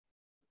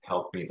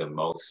helped me the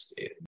most,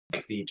 it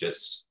might be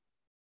just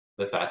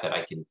the fact that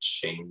I can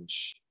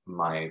change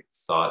my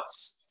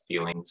thoughts,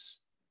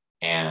 feelings,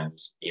 and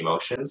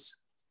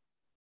emotions.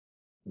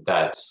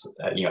 That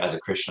as a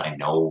Christian, I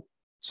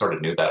sort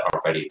of knew that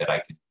already, that I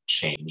could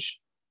change.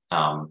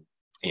 That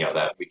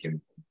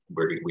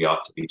we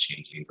ought to be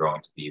changing and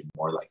growing to be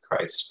more like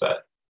Christ,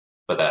 but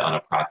that on a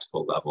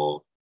practical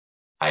level,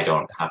 I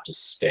don't have to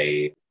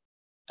stay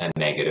a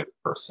negative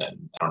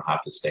person. I don't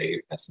have to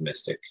stay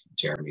pessimistic,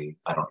 Jeremy.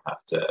 I don't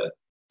have to,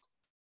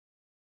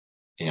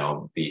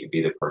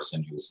 be the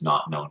person who's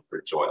not known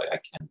for joy. I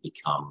can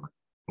become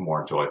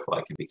more joyful.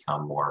 I can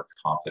become more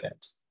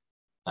confident.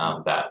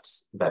 That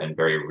in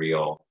very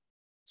real,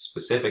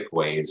 specific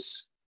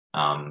ways,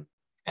 and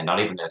not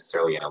even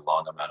necessarily in a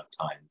long amount of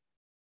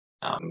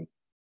time,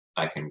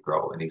 I can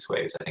grow in these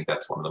ways. I think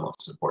that's one of the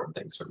most important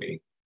things for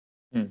me,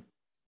 at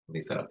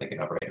least that I'm thinking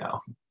of right now.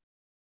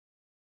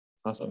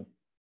 Awesome.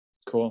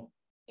 Cool.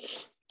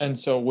 And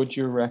so would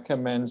you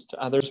recommend to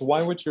others,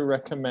 why would you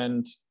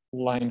recommend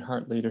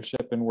Lionheart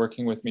Leadership and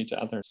working with me to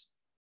others?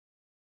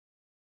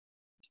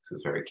 This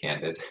is very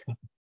candid.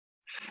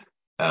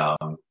 I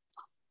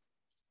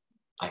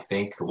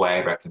think why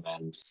I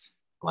recommend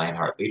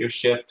Lionheart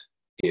Leadership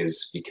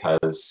is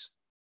because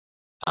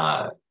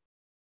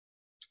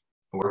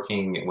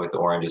working with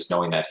Oren, just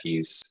knowing that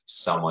he's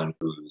someone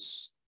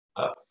who's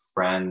a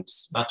friend,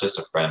 not just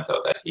a friend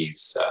though, that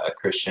he's a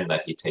Christian,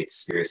 that he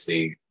takes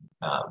seriously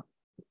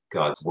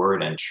God's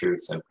word and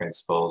truths and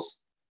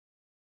principles,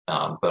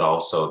 but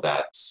also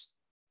that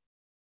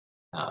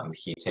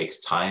he takes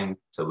time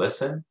to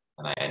listen.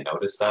 And I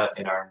noticed that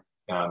in our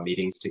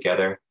meetings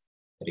together,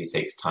 that he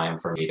takes time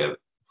for me to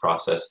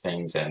process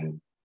things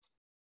and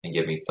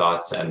give me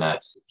thoughts, and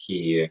that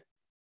he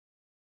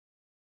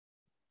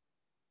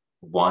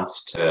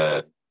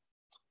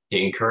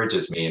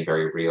encourages me in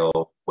very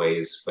real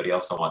ways, but he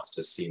also wants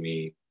to see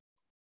me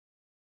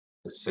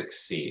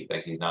succeed.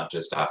 Like, he's not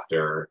just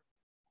after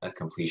a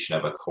completion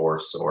of a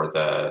course or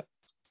the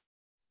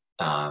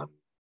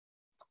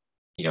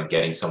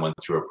getting someone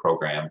through a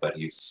program, but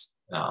he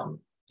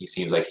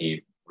seems like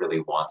he really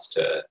wants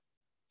to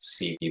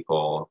see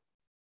people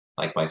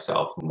like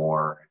myself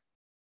more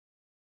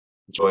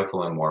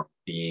joyful and more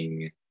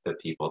being the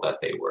people that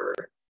they were.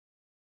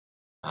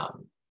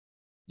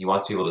 He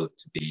wants people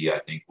to be, I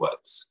think,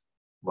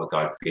 what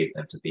God created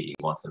them to be. He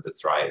wants them to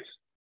thrive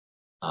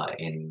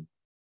in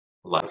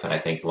life. And I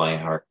think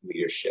Lionheart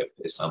Leadership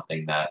is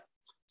something that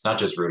it's not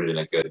just rooted in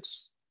a good,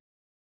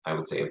 I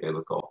would say, a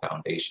biblical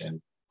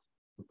foundation,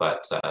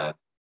 but I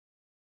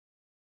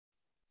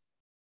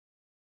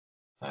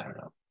don't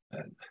know. I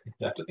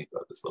have to think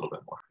about this a little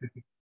bit more.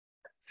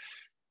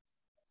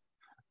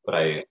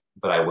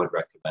 but I would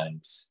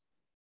recommend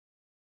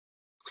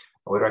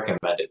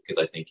it because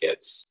I think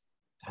it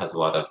has a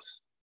lot of.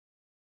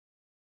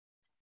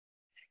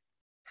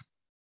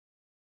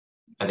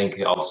 I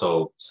think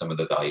also some of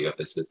the value of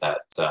this is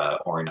that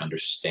Oren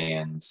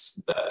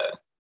understands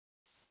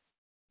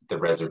the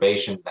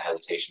reservations, the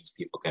hesitations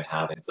people can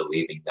have in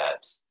believing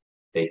that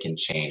they can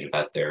change,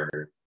 that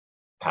their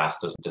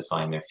past doesn't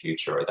define their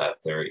future, or that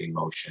their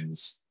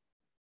emotions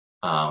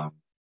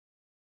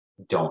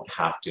don't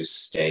have to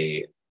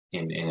stay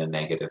in a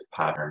negative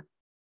pattern,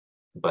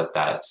 but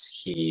that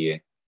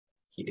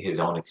his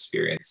own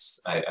experience,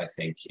 I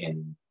think,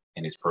 in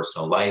his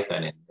personal life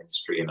and in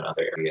ministry and in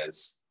other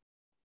areas,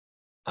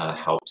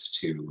 helps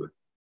to.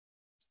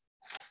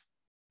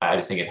 I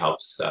just think it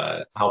helps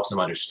him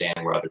understand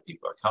where other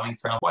people are coming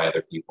from, why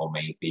other people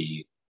may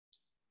be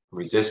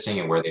resisting,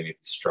 and where they may be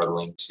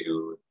struggling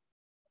to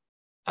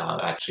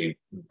actually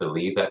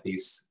believe that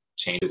these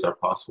changes are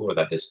possible, or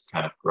that this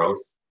kind of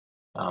growth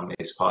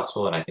is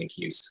possible. And I think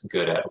he's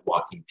good at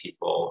walking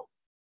people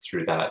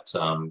through that,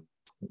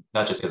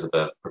 not just because of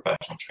the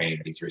professional training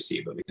that he's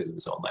received, but because of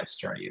his own life's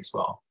journey as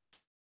well.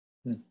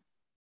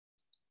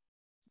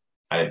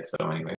 So anyway.